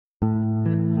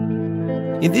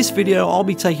In this video, I'll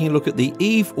be taking a look at the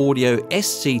EVE Audio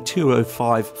SC205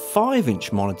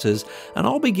 5-inch monitors, and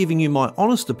I'll be giving you my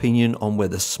honest opinion on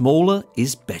whether smaller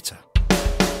is better.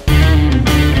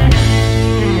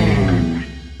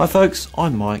 Hi folks,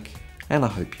 I'm Mike, and I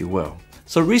hope you're well.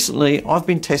 So recently I've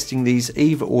been testing these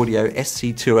EVE Audio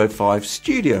SC205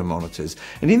 studio monitors,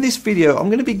 and in this video I'm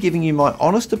going to be giving you my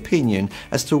honest opinion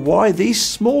as to why these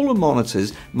smaller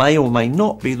monitors may or may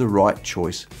not be the right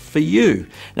choice for you.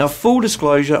 Now, full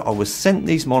disclosure, I was sent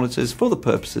these monitors for the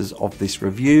purposes of this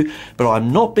review, but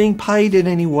I'm not being paid in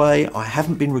any way. I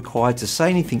haven't been required to say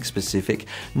anything specific,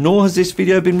 nor has this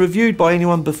video been reviewed by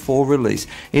anyone before release.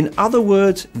 In other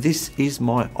words, this is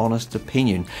my honest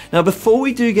opinion. Now, before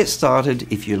we do get started,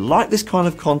 if you like this kind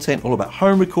of content, all about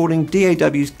home recording,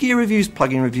 DAWs, gear reviews,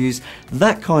 plugin reviews,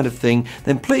 that kind of thing,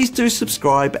 then please do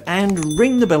subscribe and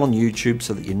ring the bell on YouTube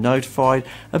so that you're notified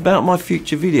about my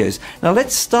future videos. Now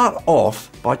let's start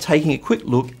off by taking a quick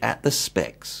look at the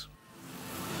specs.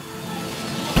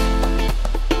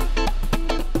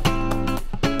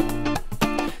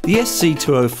 The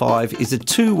SC205 is a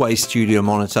two-way studio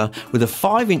monitor with a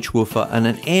 5-inch woofer and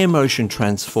an air motion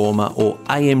transformer or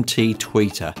AMT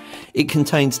tweeter. It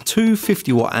contains two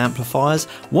 50-watt amplifiers,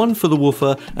 one for the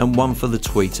woofer and one for the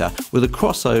tweeter, with a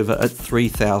crossover at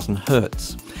 3000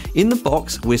 Hz. In the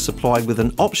box, we're supplied with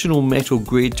an optional metal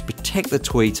grid to protect the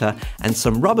tweeter and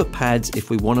some rubber pads if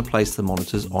we want to place the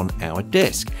monitors on our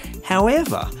desk.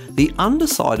 However, the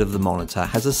underside of the monitor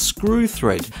has a screw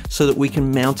thread so that we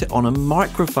can mount it on a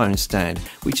microphone stand,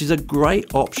 which is a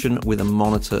great option with a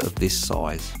monitor of this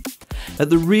size.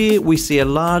 At the rear, we see a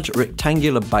large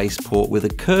rectangular base port with a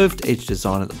curved edge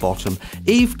design at the bottom.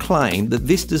 EVE claimed that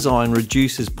this design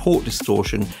reduces port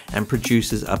distortion and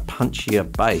produces a punchier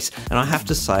bass, and I have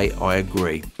to say I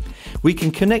agree. We can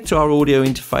connect to our audio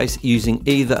interface using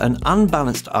either an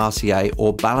unbalanced RCA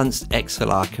or balanced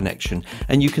XLR connection,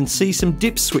 and you can see some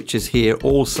dip switches here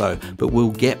also, but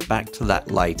we'll get back to that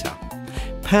later.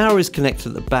 Power is connected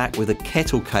at the back with a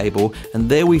kettle cable, and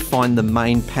there we find the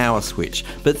main power switch,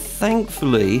 but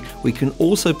thankfully we can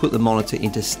also put the monitor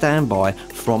into standby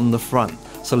from the front.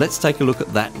 So let's take a look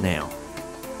at that now.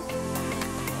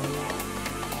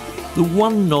 The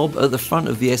one knob at the front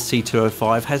of the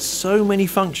SC205 has so many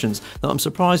functions that I'm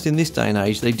surprised in this day and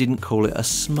age they didn't call it a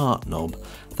smart knob.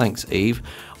 Thanks, EVE.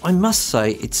 I must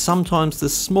say, it's sometimes the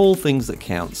small things that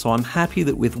count, so I'm happy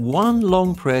that with one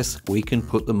long press we can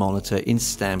put the monitor in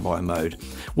standby mode.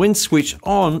 When switched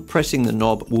on, pressing the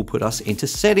knob will put us into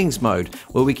settings mode,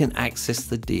 where we can access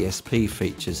the DSP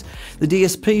features. The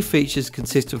DSP features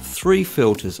consist of 3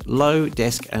 filters: low,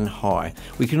 desk and high.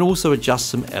 We can also adjust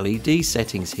some LED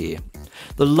settings here.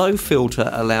 The low filter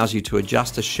allows you to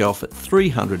adjust a shelf at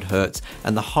 300 Hz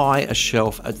and the high a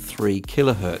shelf at 3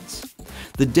 kHz.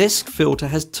 The desk filter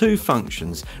has 2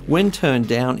 functions. When turned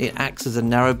down, it acts as a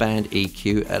narrowband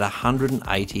EQ at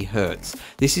 180 Hz.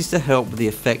 This is to help with the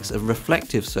effects of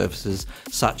reflective surfaces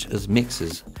such as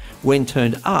mixers. When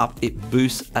turned up, it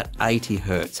boosts at 80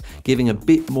 Hz, giving a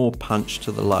bit more punch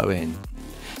to the low end.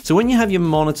 So when you have your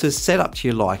monitors set up to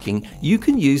your liking, you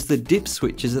can use the dip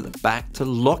switches at the back to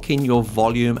lock in your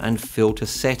volume and filter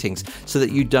settings so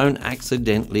that you don't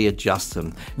accidentally adjust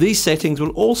them. These settings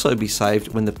will also be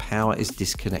saved when the power is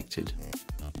disconnected.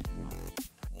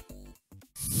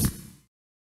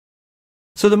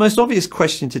 So the most obvious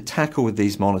question to tackle with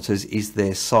these monitors is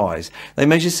their size. They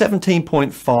measure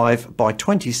 17.5 by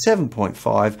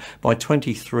 27.5 by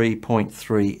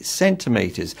 23.3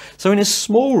 centimeters. So in a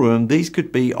small room, these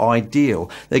could be ideal.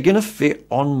 They're going to fit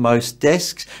on most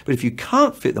desks, but if you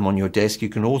can't fit them on your desk, you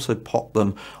can also pop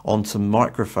them onto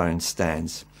microphone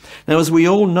stands. Now, as we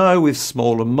all know, with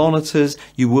smaller monitors,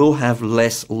 you will have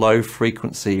less low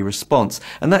frequency response,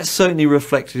 and that's certainly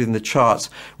reflected in the charts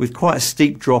with quite a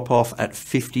steep drop off at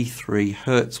 53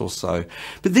 Hz or so.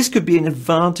 But this could be an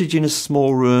advantage in a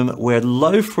small room where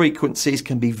low frequencies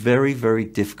can be very, very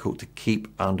difficult to keep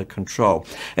under control.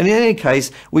 And in any case,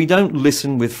 we don't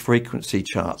listen with frequency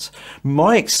charts.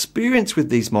 My experience with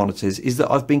these monitors is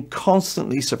that I've been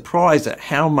constantly surprised at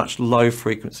how much low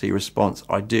frequency response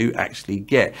I do actually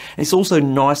get. It's also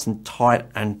nice and tight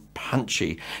and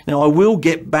punchy. Now, I will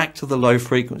get back to the low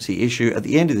frequency issue at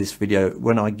the end of this video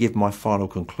when I give my final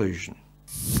conclusion.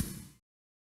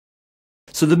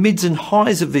 So the mids and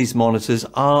highs of these monitors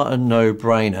are a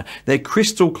no-brainer. They're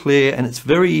crystal clear and it's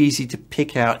very easy to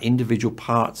pick out individual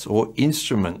parts or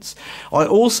instruments. I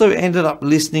also ended up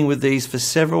listening with these for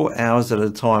several hours at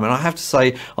a time, and I have to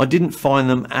say I didn't find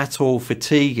them at all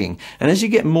fatiguing. And as you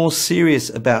get more serious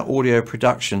about audio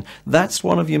production, that's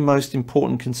one of your most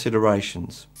important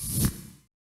considerations.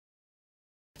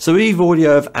 So EVE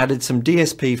Audio have added some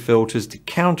DSP filters to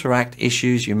counteract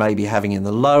issues you may be having in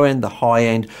the low end, the high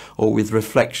end, or with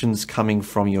reflections coming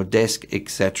from your desk,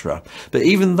 etc. But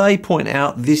even they point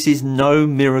out this is no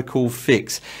miracle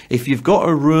fix. If you've got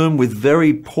a room with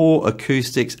very poor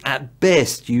acoustics, at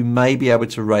best you may be able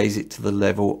to raise it to the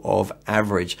level of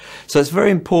average. So it's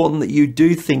very important that you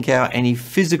do think out any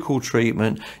physical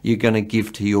treatment you're going to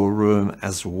give to your room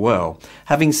as well.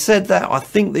 Having said that, I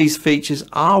think these features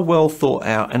are well thought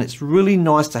out, and it's really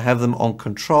nice to have them on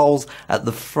controls at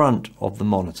the front of the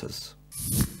monitors.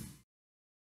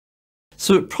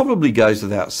 So it probably goes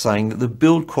without saying that the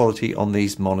build quality on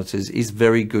these monitors is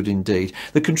very good indeed.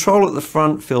 The control at the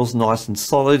front feels nice and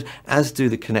solid, as do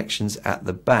the connections at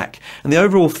the back. And the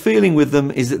overall feeling with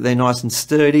them is that they're nice and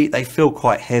sturdy, they feel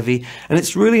quite heavy, and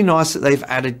it's really nice that they've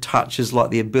added touches like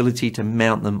the ability to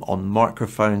mount them on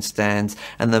microphone stands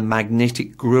and the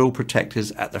magnetic grille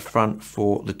protectors at the front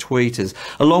for the tweeters.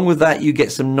 Along with that, you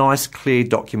get some nice clear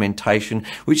documentation,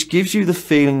 which gives you the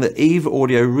feeling that EVE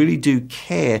Audio really do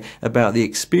care about the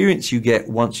experience you get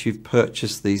once you've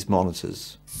purchased these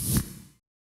monitors.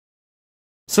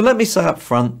 So let me say up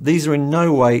front, these are in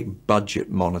no way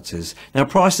budget monitors. Now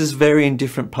prices vary in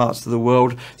different parts of the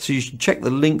world, so you should check the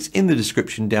links in the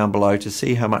description down below to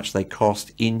see how much they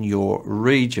cost in your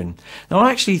region. Now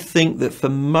I actually think that for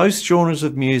most genres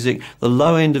of music, the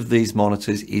low end of these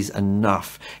monitors is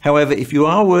enough. However, if you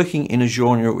are working in a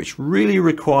genre which really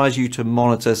requires you to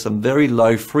monitor some very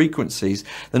low frequencies,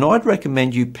 then I'd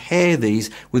recommend you pair these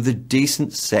with a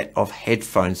decent set of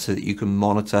headphones so that you can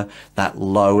monitor that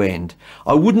low end.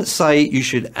 I wouldn't say you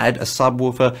should add a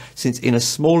subwoofer, since in a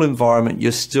small environment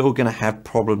you're still going to have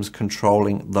problems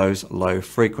controlling those low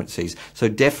frequencies. So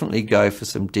definitely go for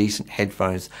some decent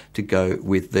headphones to go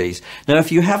with these. Now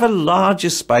if you have a larger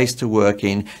space to work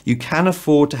in, you can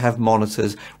afford to have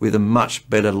monitors with a much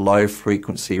better low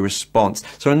frequency response.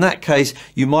 So in that case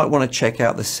you might want to check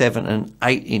out the 7 and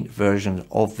 8 inch version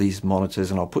of these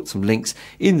monitors, and I'll put some links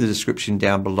in the description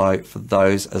down below for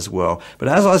those as well. But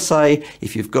as I say,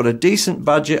 if you've got a decent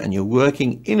budget and you're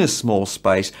working in a small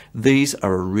space, these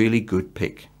are a really good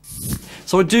pick.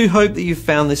 So I do hope that you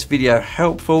found this video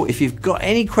helpful. If you've got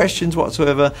any questions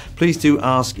whatsoever, please do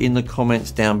ask in the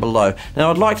comments down below.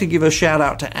 Now I'd like to give a shout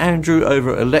out to Andrew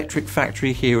over at Electric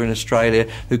Factory here in Australia,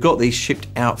 who got these shipped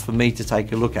out for me to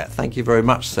take a look at. Thank you very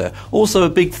much, sir. Also a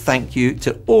big thank you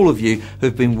to all of you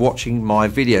who've been watching my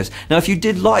videos. Now if you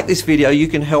did like this video, you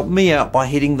can help me out by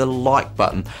hitting the like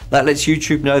button. That lets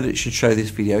YouTube know that it should show this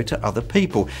video to other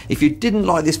people. If you didn't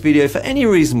like this video for any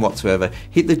reason whatsoever,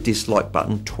 hit the dislike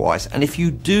button twice. And if you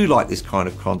do like this kind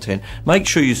of content, make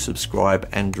sure you subscribe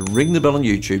and ring the bell on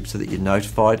YouTube so that you're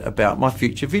notified about my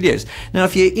future videos. Now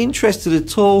if you're interested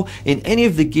at all in any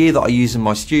of the gear that I use in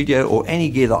my studio or any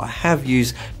gear that I have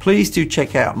used, please do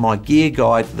check out my gear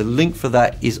guide. The link for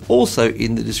that is also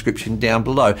in the description down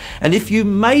below. And if you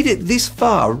made it this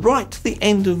far, right to the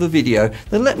end of the video,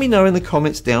 then let me know in the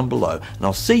comments down below, and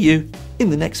I'll see you in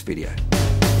the next video.